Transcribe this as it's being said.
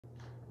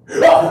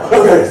Oh,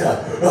 okay, so,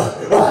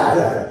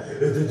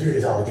 do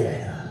this all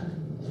again.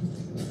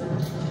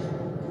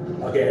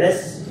 Okay,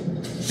 let's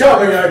show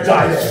me your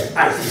diamond,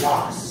 icy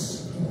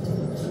boss.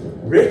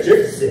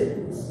 Richard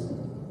Sims.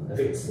 I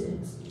think it's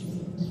Sims.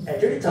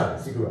 Enter the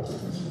times to grow.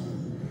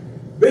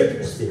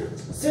 Richard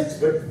Sims,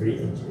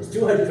 6'3",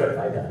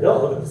 225 pounds,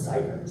 all over the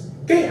sideburns.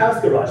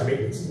 Gatehouse garage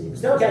maintenance team,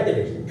 Snowcat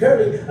division,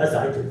 currently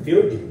assigned to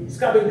field duties,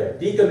 scrubbing the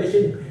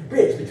decommissioned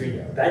bridge between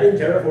the abandoned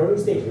terraforming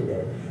station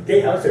and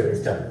Gatehouse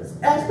service tunnels,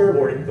 as per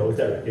warning goes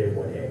Directive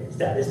 1A.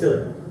 Status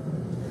delivered.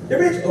 The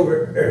bridge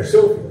over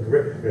Sofield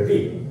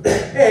Ravine,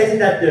 isn't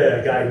that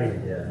the guy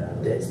in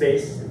Dead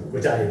Space,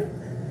 which I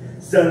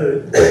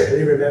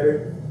suddenly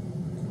remembered,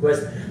 was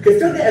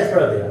constructed as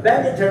part of the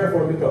abandoned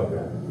terraforming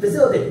program,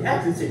 facilitating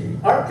access to the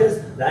Arcus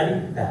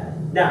landing pad.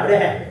 Now the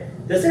hangar.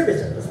 The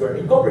service tunnels were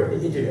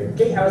incorporated into the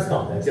gatehouse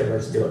complex and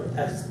were still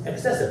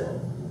accessible.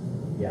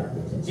 Yeah,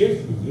 makes sense.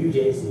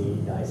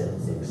 UJC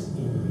 976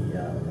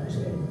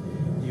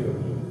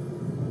 DOE.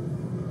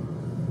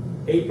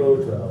 April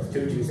 12,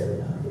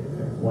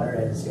 2279. Water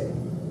and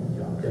scanning.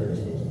 Drop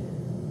television engine.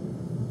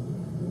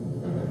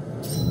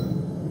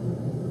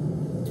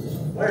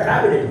 What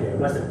happened in here?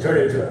 Must have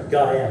turned into a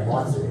goddamn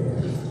monster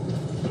here.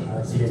 I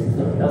don't see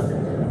anything else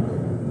down there.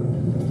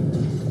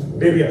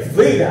 Maybe a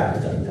flea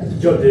that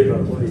jumped in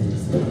from one of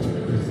these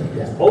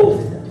holes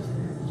in them.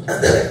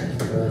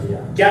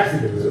 Gaps in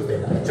the roof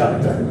and I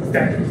tried to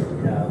infect it, you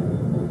know.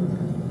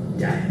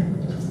 Damn.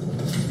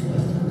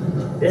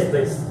 This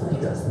place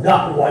does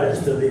not want us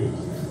to leave.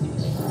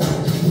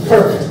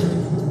 Perfect.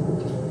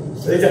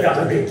 At least I got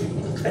my big key.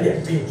 And yeah,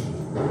 big key.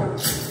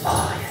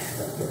 Ah, yes,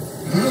 that's good.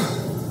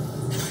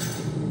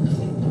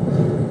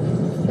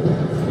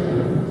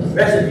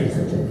 Recipes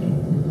for Jenny.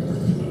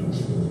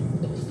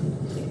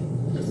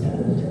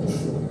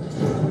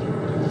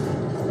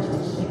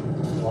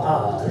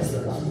 Wow, this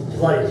looks like a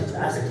bloody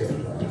massacre.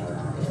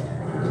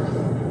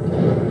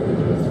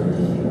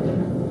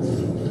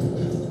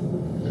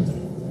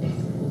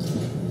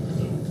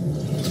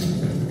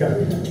 Gotta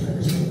read that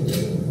first.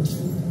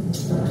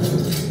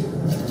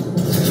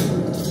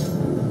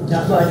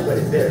 Not much, but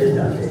it's there is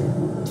nothing.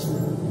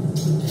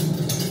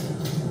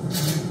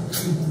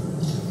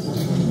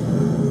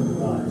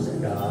 Oh, it's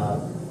like,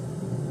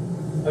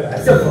 okay,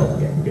 I'm still cool.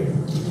 Okay, good.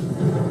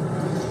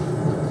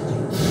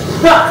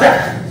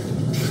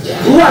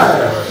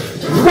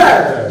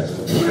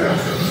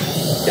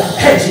 Ja,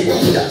 hedging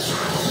wieder.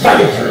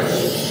 Fire.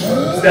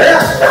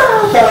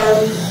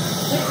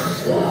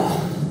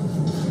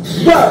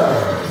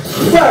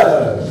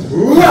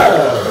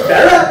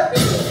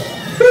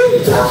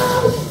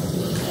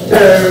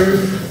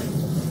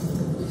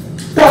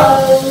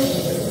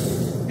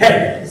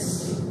 Heads.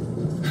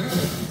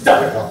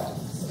 Stomach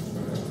calls.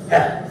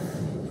 Health.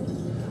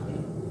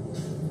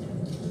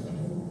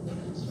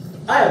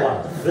 I am on a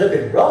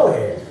flipping roll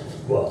here.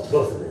 Well,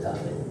 most of the time.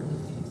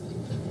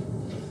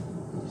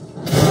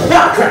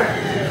 Ah, crap!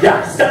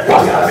 Yeah, stop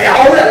talking out of me! Oh,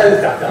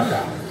 stop.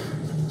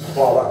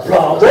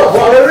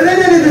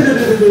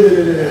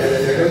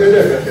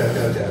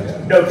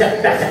 No,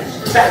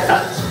 bad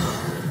touch.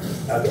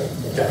 Okay,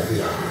 let's try to do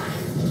that.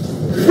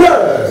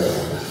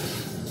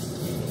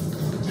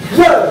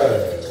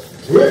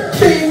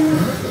 Bing,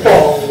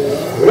 bong,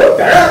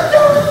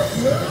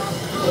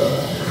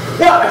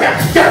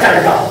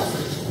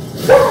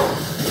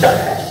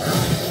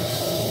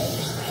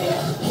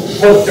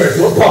 Posters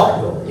to a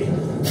pod, Lord.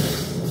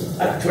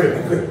 I got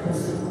 20 quid.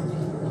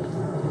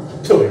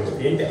 Touring with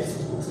the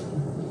investment.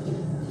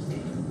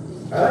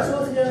 Alright, so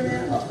what's going on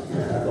now?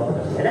 Oh,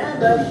 get out,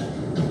 buddy.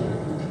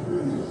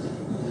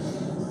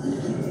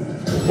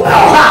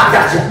 Wow, ha!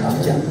 Gotcha!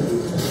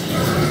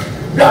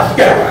 No,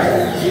 get away!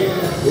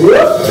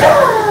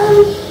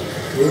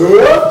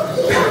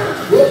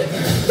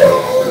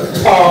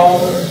 Oh,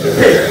 the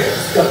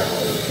pyramids.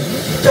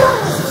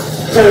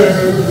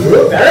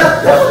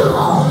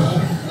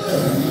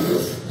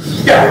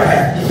 Get away!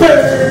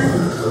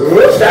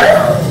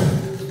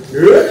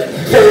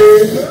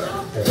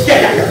 Get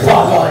out your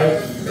paw, boy!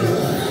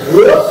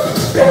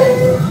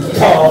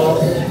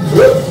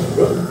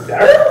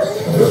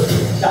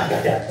 I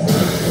got that.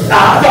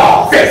 Ah, no,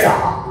 face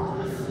off!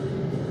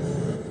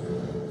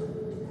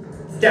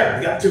 Damn,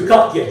 I got too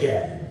cocky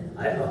again.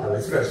 I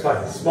was first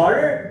fighting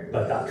smarter,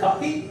 but got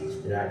cocky,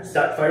 and I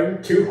start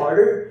fighting too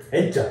harder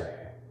and dumber.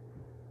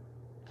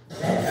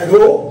 And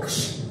oh,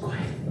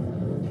 quiet.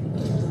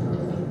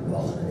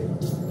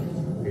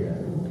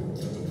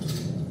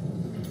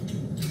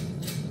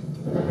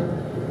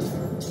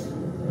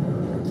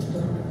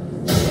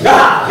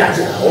 Ah,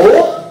 gotcha!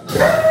 Oh!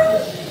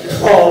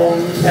 Home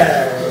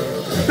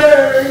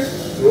burn!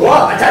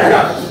 Whoa, attack it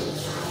up!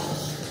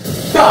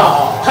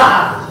 Bah! Ha!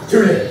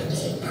 Too late!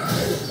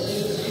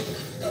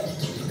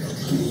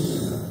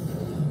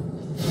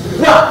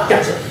 Whoa,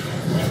 gotcha!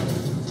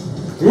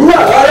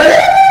 Whoa!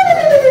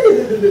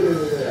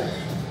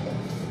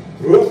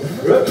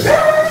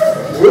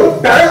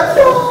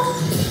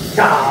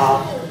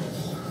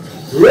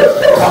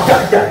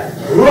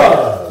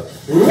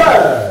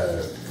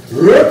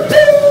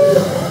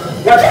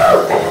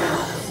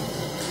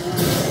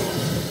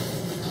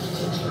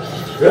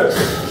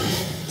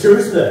 Too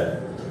slow.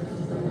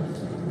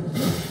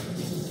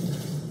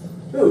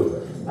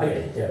 Ooh, I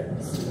gotta do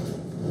this.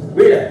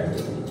 Reload.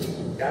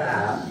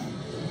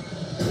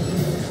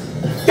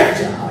 Gotcha.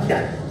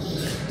 Got it.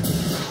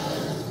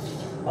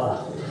 Hold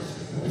on.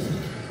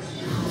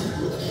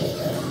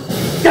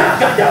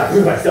 God,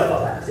 blew myself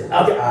up accident.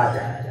 Okay,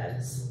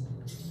 that's.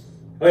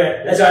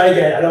 Okay, let's try it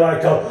again. I don't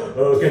want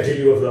to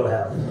continue with low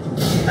health.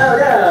 Oh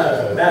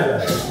no, bad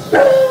boy.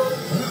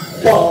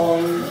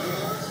 Boom,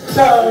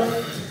 boom,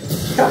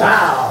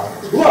 kapow.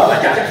 Whoa,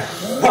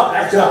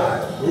 that's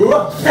right.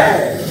 Whoa,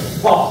 hey,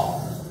 paw.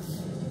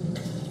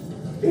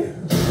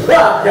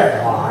 Whoa, there you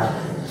are.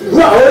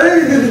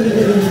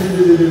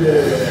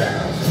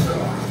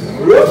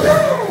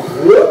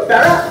 Whoop,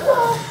 better.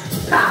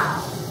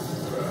 Pow.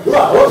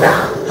 Whoa,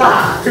 pow.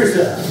 Ha, too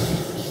slow.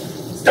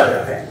 Stop it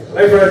up there.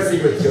 Wait for us to see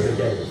what you're going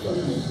to get.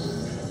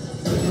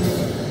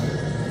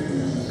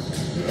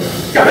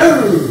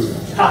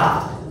 Kaboosh! Ha!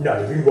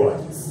 Not even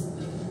once.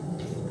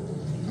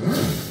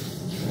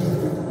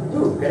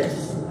 Ooh, great. I'm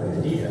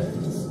gonna need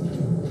those.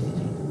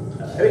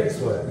 I think it's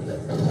what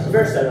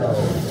first I know.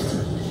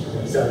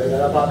 Something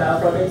gonna pop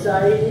out from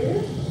inside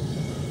here?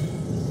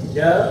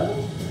 No?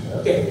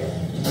 Okay then.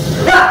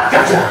 Ah!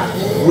 Gotcha!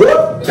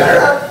 Whoop!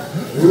 Better!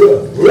 Whoop!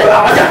 Whoa!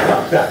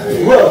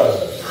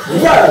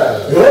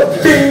 Whoa!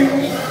 Ding!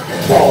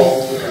 Bong!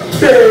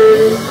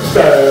 Ding!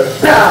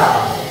 Pow!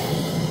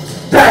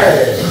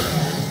 Bang!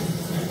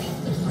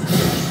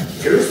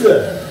 Too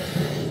slow.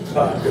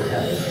 Oh, good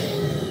heavens.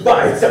 But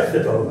it's the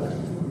boba.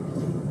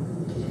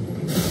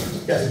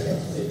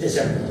 Just I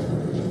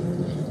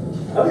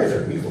hope there's a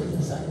reward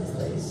inside this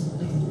place.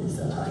 It's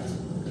the hut.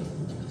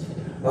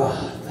 Oh,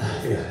 I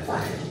feel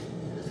fine.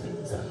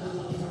 So,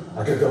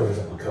 I'll go over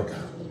some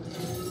cocoa.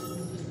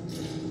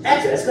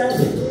 Actually, that's glad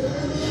to do.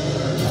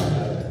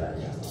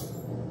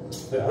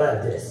 I'll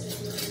have this.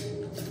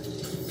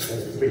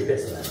 3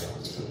 bits of that one.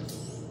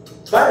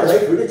 By the way,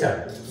 food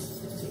determined.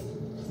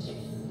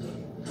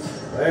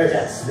 Where's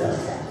that Slug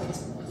at?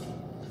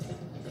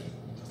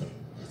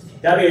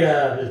 That'll be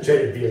the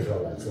traded vehicle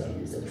that's what I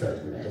use to try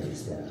for the heavy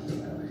stuff.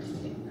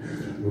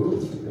 Ooh,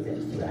 look at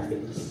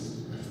graphics.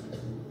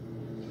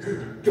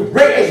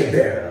 Great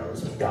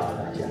barrels!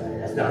 God,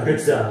 that's not a good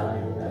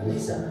sign. Not a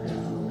good sign.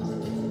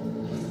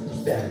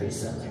 It's bad to be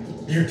some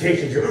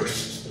mutations.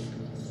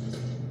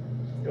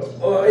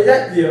 Oh, is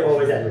that the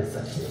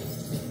reflection?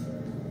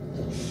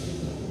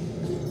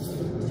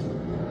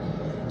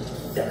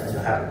 Damn, I know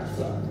how to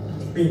fun.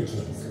 Bean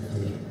keys with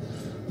me.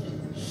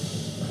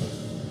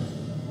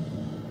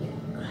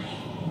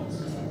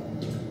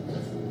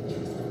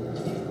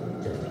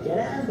 Don't get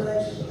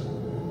ambushed.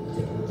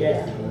 Don't get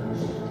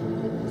ambushed.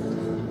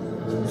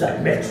 It's like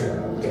Metro,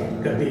 okay?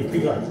 Gonna be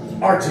like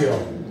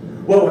Artyom.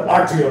 What would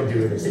Artyom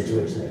do in a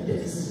situation like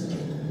this?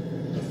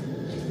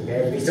 Okay,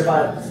 if he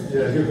survived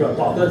the nuclear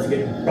apocalypse, he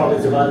could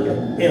probably survive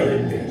an alien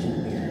invasion,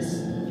 I guess.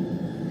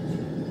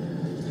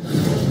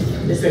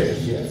 This thing is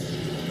shit.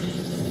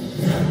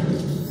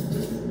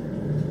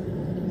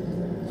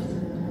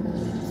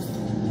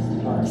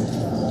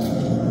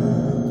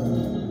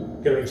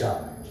 Gonna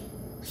recharge.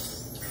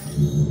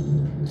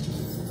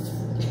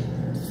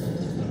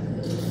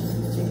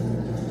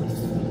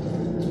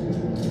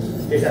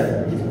 Here's how to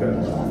use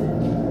equipment off it.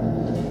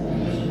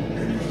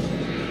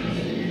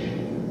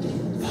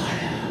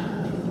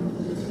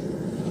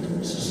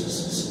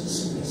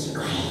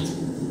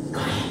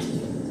 Quiet.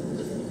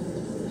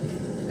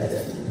 That's a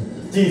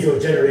diesel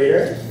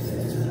generator.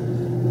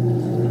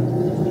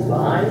 He's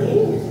behind me.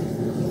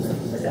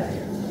 What's that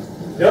here?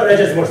 No,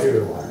 that's just more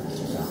sewer water.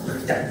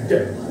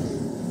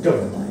 Don't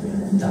remind me of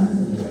that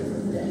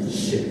time. That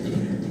shit.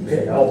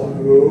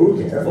 Oh,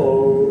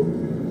 careful.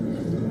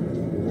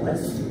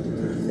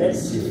 Let's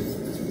see.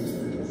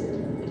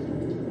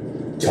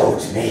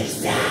 Don't make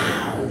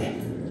sound.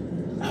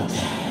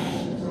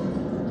 Okay.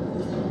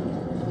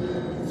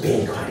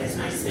 Being quiet is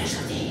my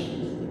specialty.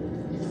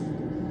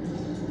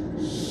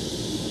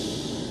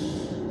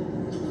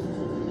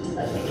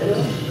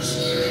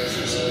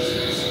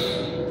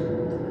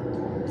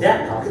 Is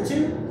that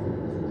cockatoo?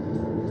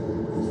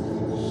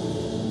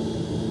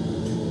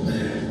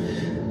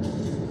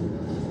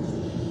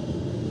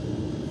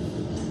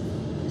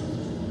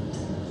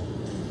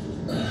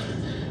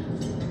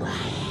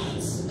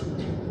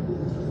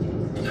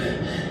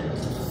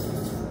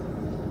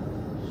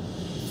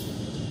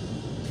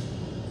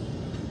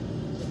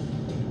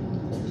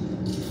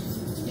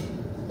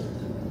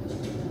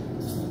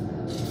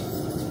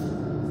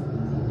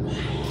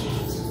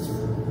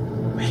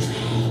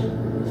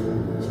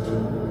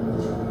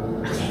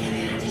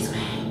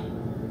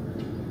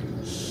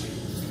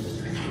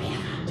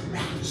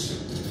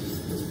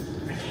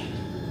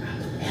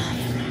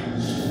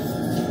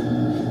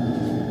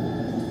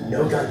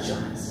 No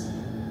gunshots.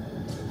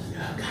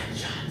 No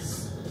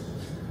gunshots.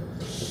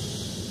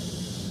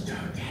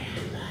 Don't get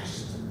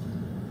ambushed.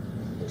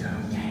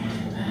 Don't get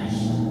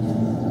ambushed.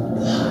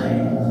 Blood.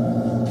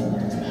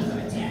 That's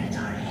welcome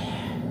territory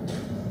here.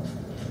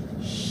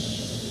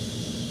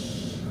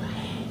 Shh.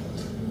 Quiet.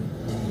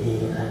 Be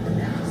like the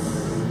mouse.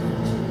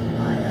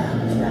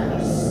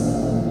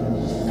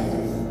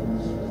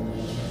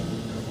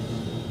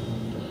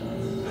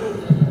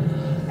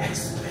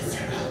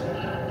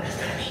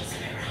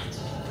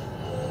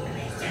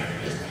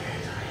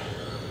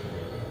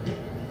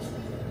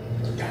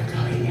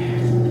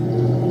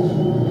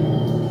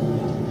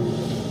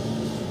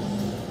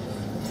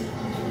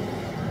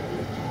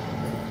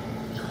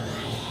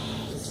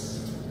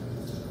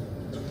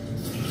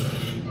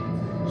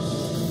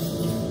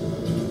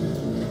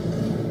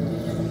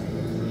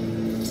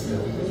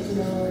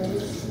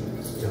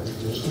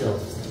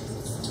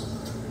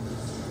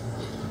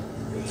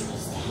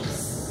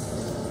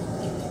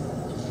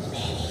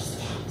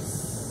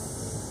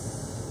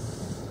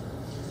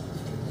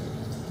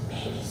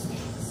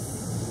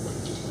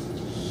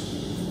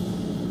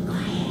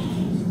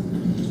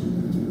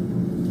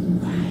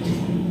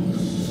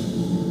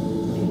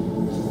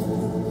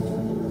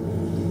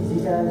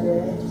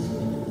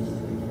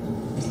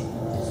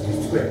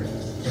 square.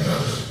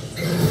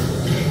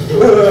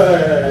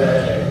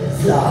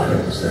 Slug.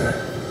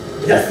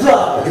 The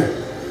Slug.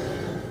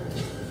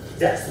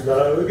 That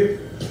Slug.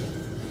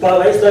 By the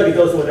way, Slug is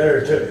also another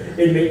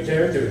inmate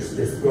characters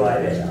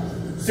described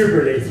as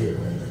super lazy.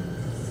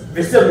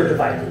 They're similar to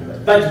Viking, but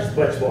Viking is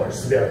much more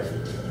smelly.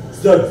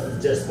 Slug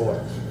is just more.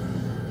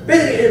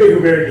 Basically, anybody who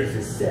really needs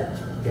his step.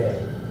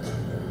 Okay.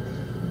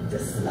 The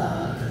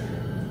Slug.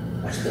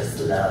 Watch the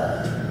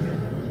Slug.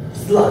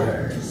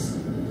 Sluggers.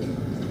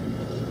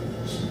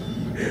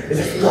 It's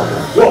a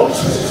Slugger. Whoa,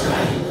 Jesus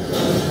Christ.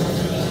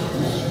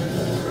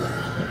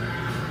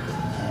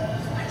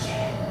 Watch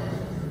it.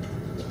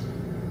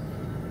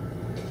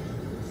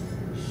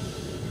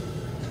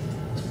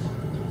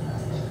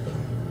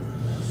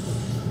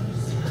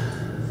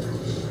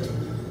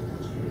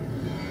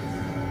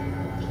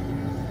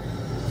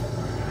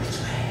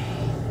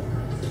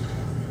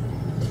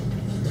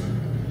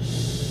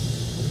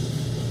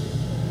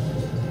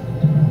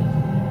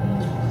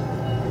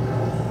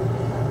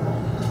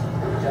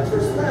 For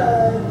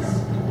slugs.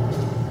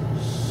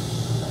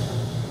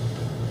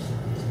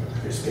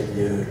 There's good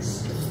news.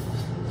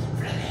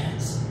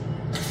 Brilliant.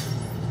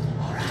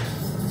 Alright.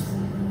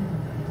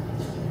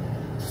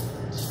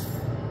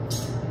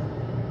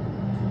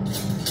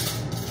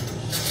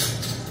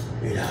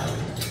 Reload.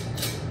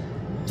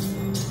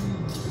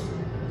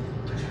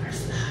 Whatever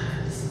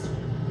slugs.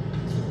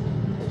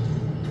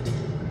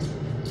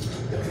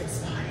 Don't get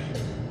spotted.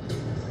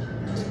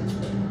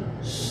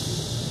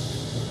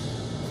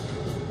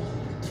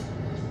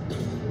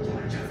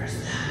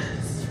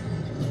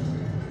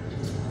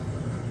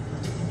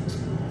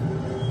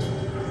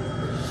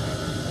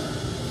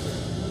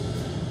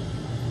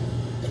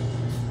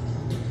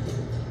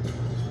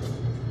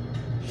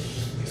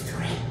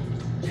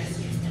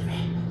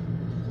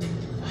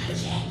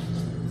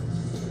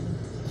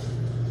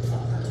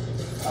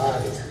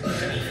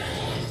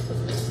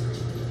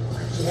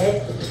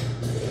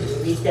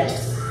 Baby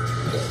steps.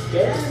 Don't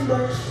get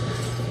ambushed.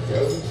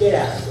 Don't get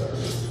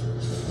ambushed.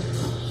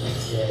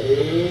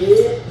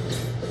 Steady.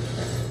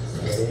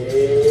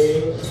 Steady.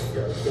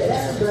 Don't get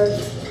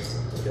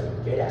ambushed. Don't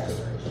get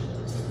ambushed.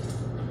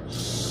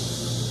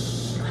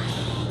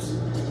 Quiet.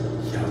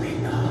 Don't make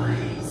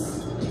noise.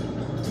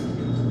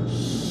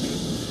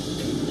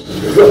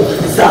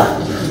 Stop.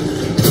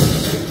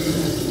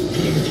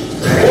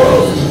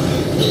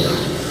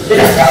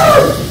 Let's go!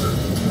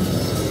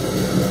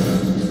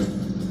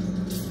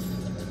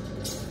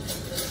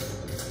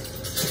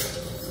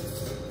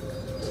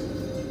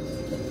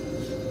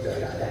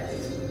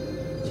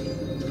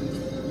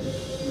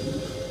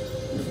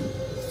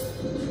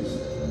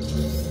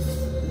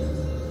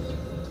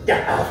 Yeah,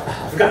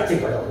 I forgot to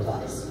take my own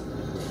advice.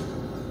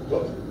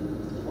 Whoa.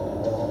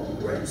 Oh,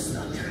 we're in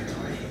Slug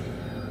territory.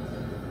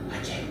 I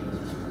can't.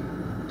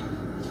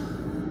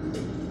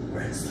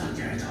 We're in Slug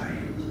territory.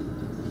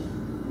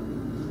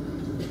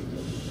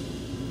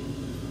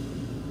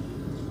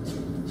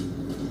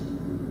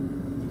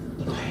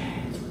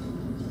 Quiet.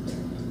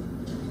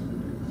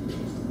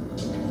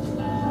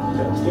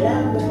 Don't get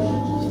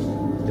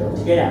ambushed. Don't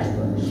get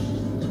ambushed.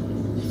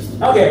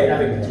 Okay,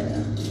 nothing there.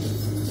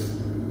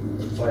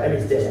 Or that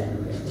means dead end.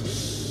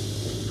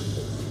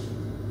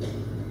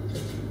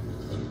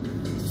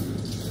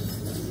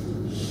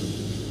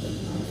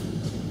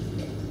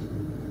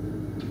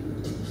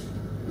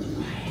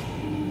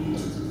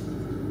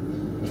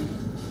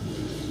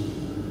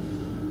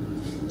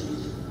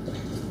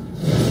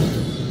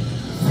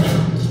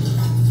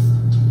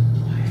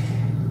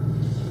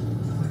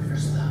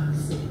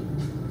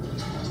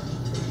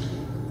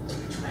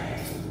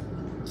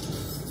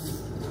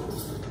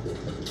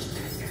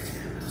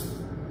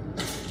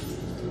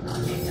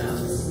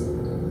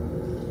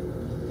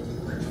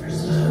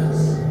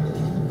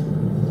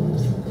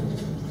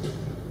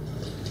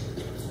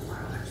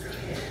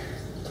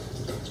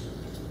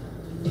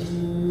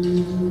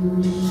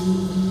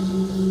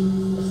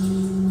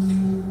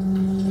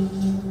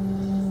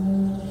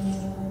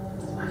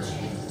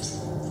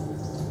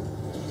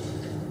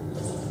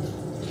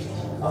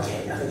 Okay,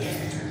 nothing here.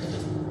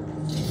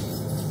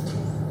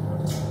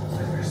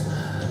 Where's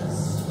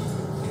slugs?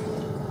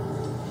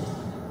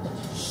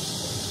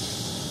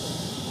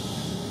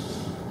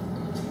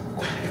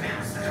 Quiet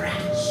mouse like a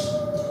rat.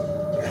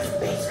 You're a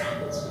space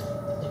rat.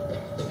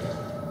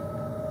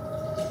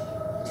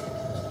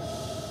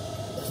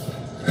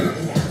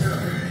 Yeah.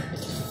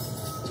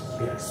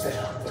 We are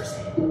special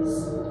forces.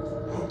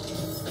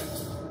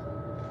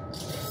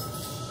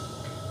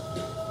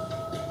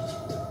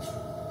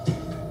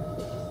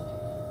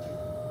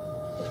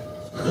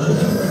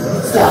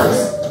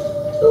 Slugs!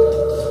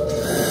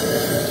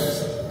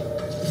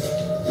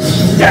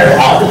 Get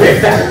off the big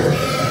fat!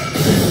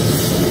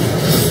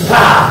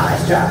 Ha!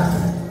 Nice job!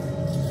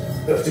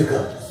 Those two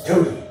colors,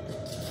 toady.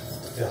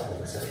 They're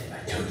almost started by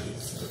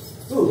toadies.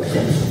 Ooh, what's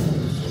this?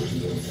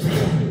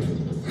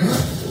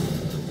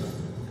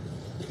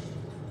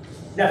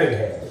 Nothing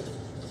here.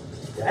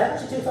 Did I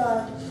push it too far?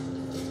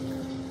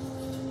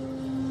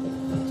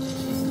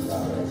 Oh,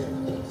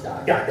 I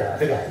got that. I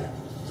think I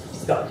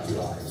stopped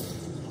too hard.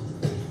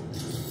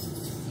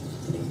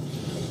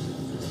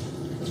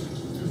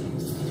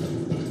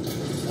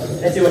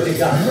 Let's see what you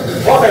got.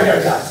 Open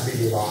your guts,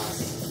 BD box.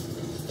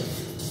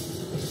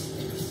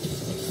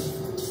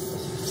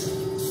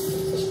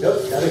 Nope,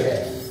 nothing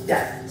here.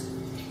 Damn it.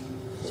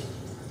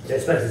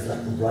 This place is like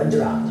run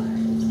dry,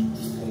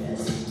 I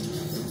guess.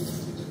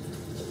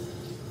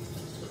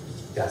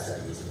 Gotta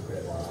start using the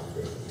grid more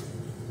often.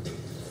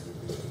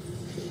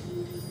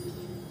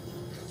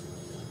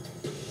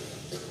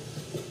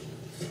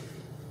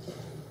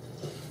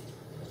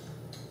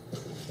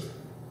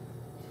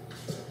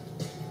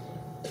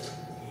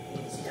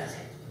 Easy does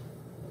it.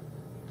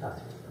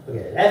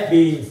 Okay, that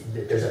means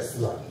that there's a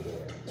slug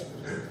here.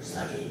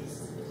 Sluggies.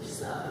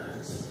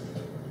 Slugs.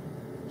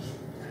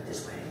 Not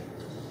this way.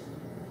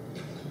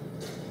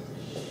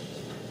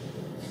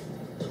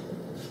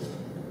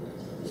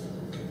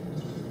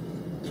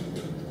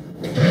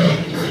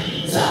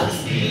 Slugs.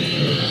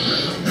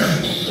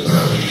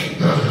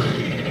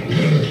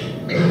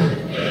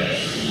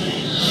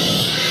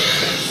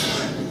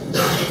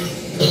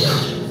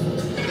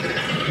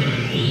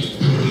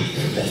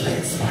 Let's play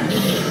it smart.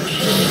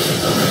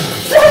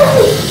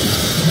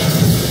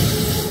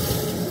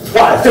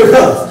 Ah, two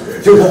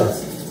guns! Two guns!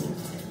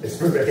 It's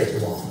proof against the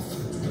wall.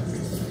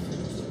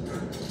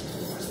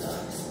 More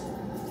slugs.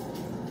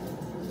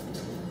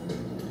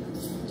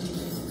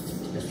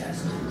 This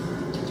guy's.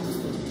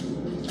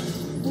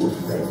 Ooh,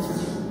 great.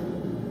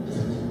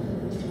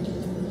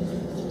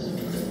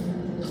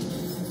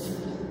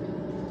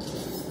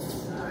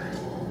 Alright.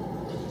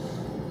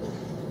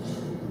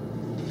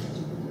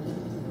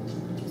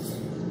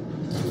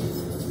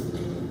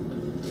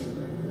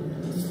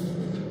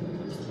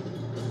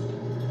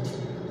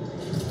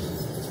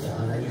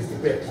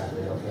 Grip time,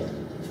 okay.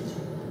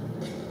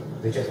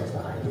 We check what's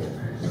behind here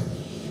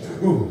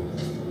first. Ooh,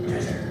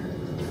 treasure.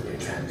 Good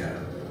trap go.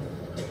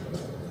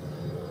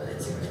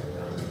 Let's see where it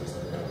goes.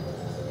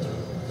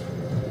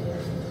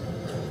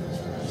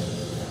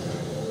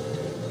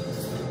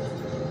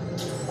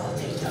 I'll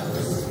take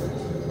those.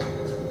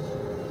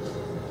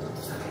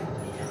 Okay,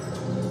 yeah.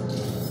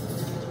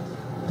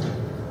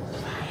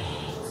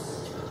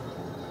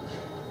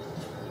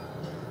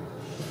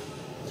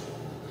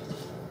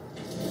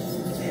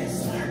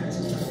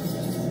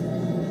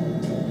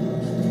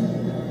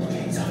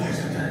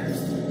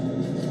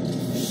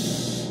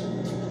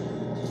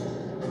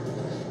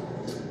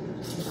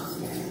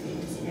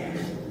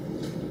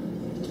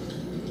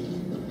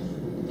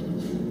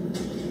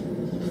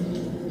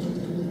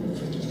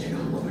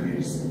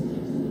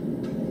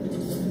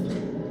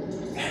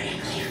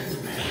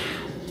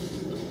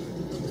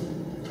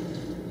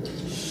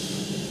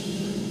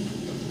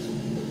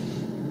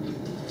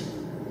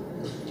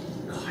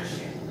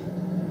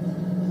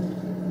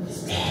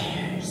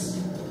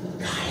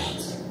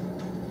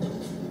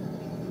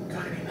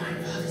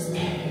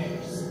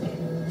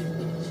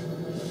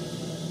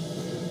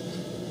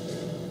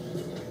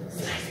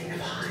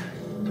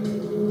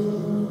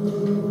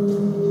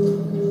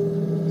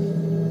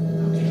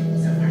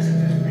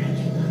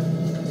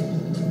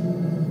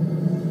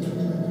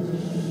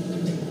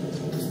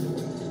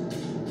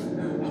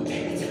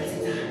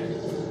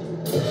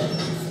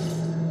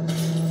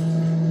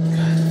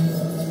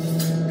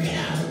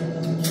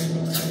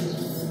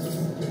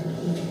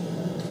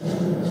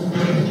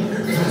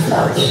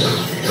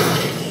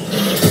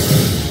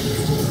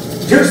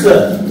 Too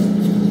slow.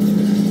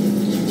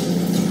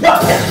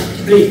 Rock down,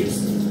 please.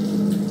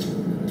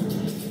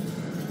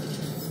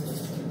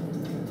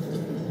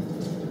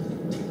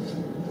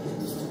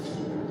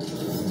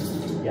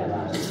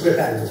 Yeah, square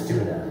pattern is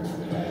doing that.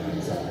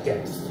 So again,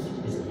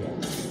 is it yet?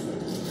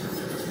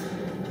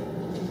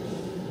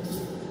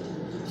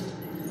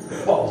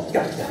 Oh,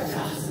 got that.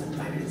 Awesome.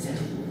 5 minutes in.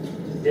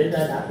 Did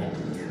that not yet?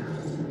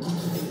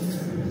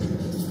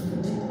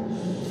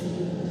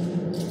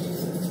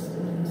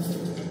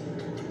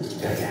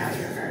 Gotta get out of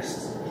here first.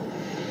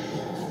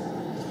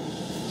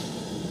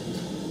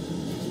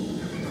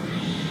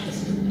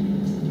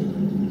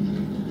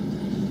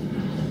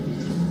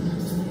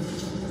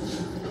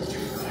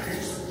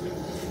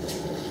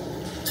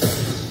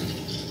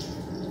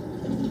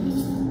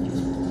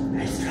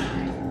 Nice try.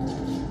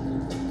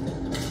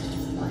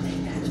 I'll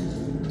take that.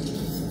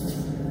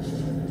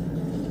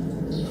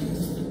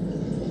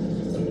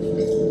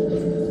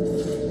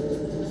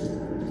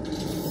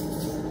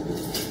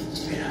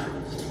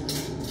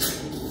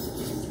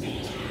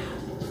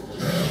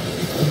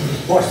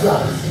 More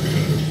slugs.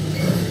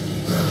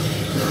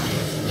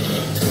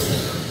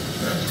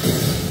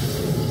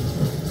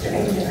 Get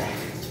into that.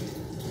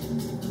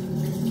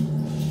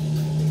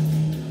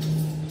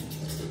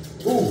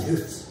 Ooh,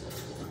 dudes.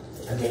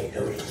 I'm getting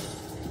loaded.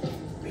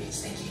 Really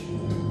stinky.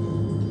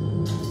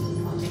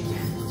 I'll take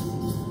that.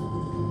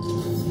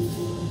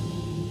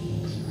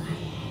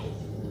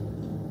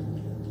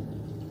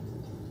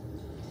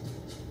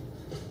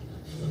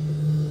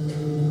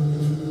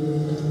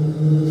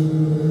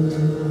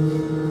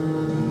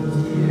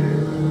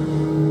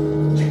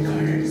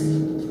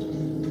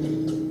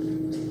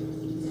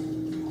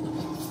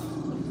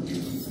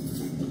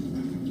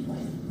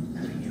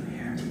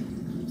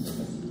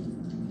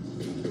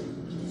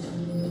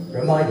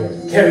 Reminder,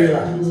 Carry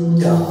light,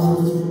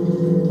 dog.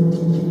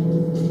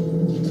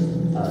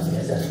 I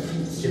guess I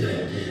should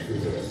have been through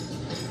here.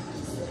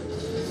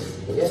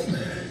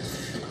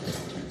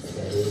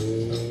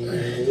 Steady.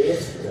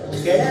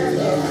 Don't get out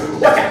there.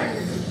 Watch out!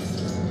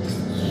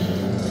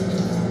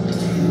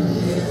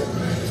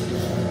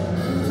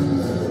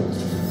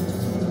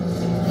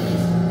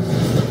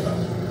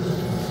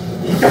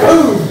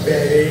 Kaboom,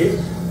 baby!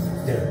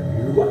 Now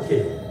you walk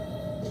in.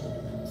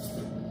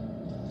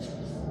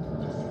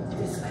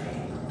 This way.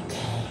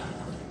 Okay.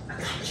 I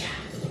gotcha.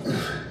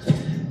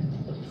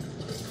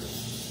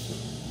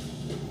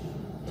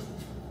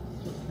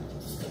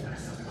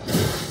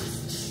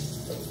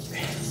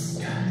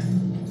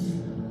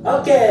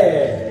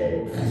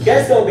 Okay.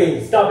 Guess I'll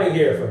be stopping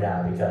here for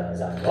now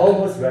because I'm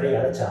almost running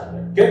out of time.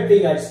 But good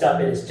thing I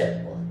stopped at this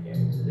checkpoint here.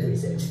 So let me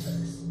save it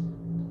first.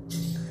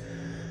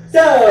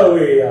 So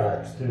we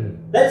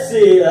let's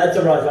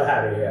summarize what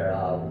happened here.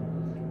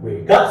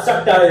 We got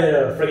sucked out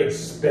into friggin'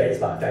 space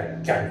by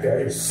Captain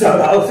Fairy, who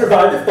somehow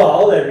survived the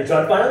fall, and we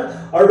tried to find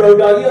our road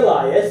doggy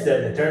Elias,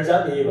 and it turns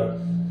out we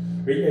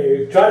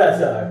tried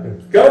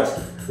to go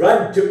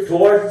run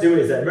towards to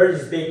his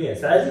emergency speaking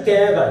as fast as he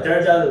can, but it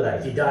turns out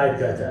like he died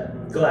because a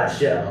glass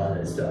shell on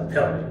his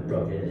helmet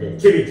broke in. And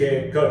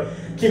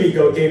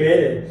Kimiko came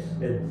in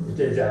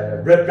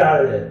and ripped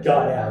out of the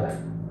goddamn like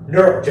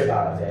neural chip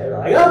out of him.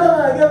 Like, oh come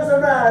on, give us a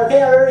ride.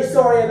 Okay, I'm really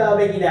sorry about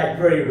making that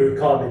very rude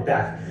comment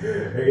back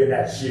in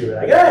that shoe.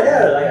 Like, oh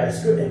no, like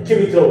and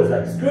Kimiko was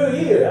like, screw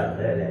you, and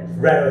then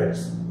ran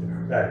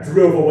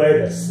drove away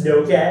the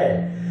snowcat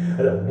and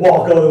then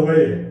walked all the way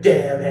to the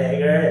damn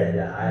hangar, and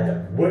I had to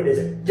witness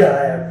a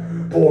guy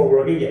poor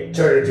working get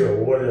turned into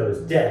one of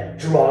those damn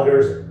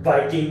Draugrs and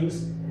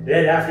Vikings. And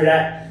then after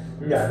that,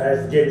 I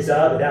managed to get us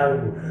up, and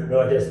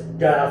now just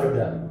got out from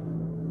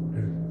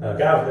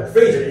the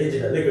freezer into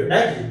the liquid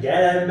nitrogen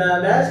again, and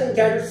managed to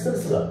encounter some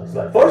slugs.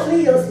 But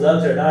fortunately, those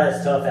slugs are not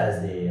as tough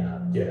as the,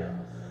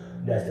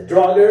 as the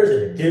Draugrs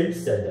and the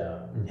Gimps and the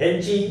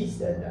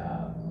Henchies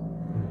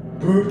and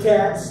Brood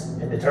Cats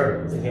and the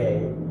Turtles,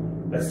 okay?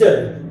 But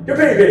still, they're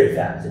pretty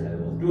fast, and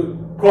they'll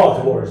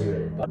crawl towards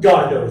you, but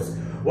God knows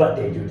what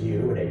they do to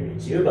you when they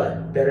reach you,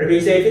 but better be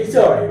safe than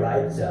sorry,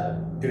 right? It's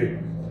good.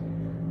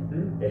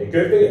 And a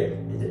good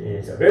thing,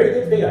 it's a very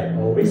good thing I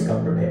always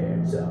come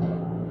prepared, so...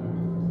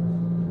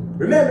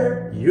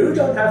 Remember, you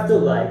don't have to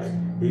like,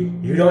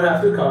 you don't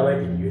have to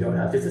comment, and you don't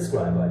have to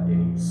subscribe, but if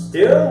you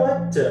still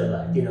want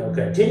to,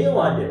 continue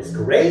on this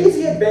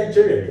crazy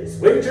adventure in this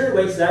winter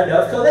wasteland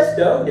of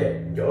Callisto,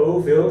 then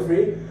go feel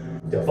free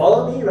to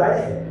follow me right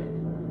ahead.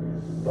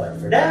 But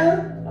for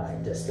now,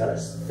 I just gotta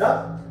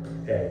stop,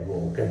 and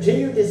we'll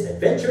continue this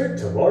adventure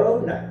tomorrow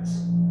night.